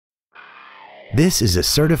This is a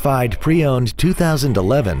certified pre-owned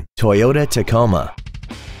 2011 Toyota Tacoma.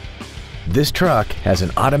 This truck has an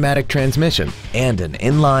automatic transmission and an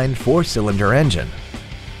inline 4-cylinder engine.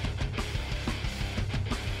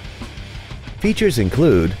 Features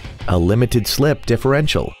include a limited slip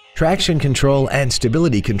differential, traction control and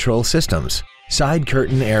stability control systems, side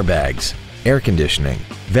curtain airbags, air conditioning,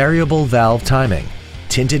 variable valve timing,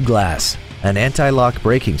 tinted glass, an anti-lock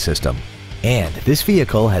braking system, and this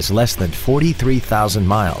vehicle has less than 43,000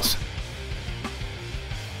 miles.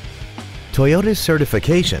 Toyota's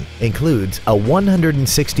certification includes a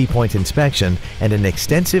 160-point inspection and an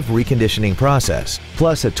extensive reconditioning process,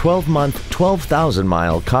 plus a 12-month,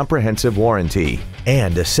 12,000-mile comprehensive warranty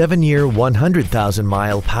and a 7-year,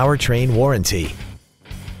 100,000-mile powertrain warranty.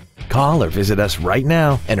 Call or visit us right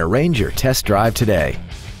now and arrange your test drive today.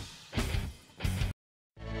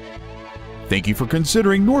 Thank you for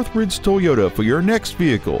considering Northridge Toyota for your next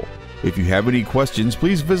vehicle. If you have any questions,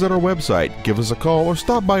 please visit our website, give us a call, or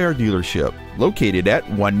stop by our dealership, located at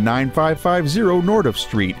 19550 Nordoff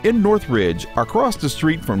Street in Northridge, across the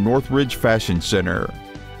street from Northridge Fashion Center.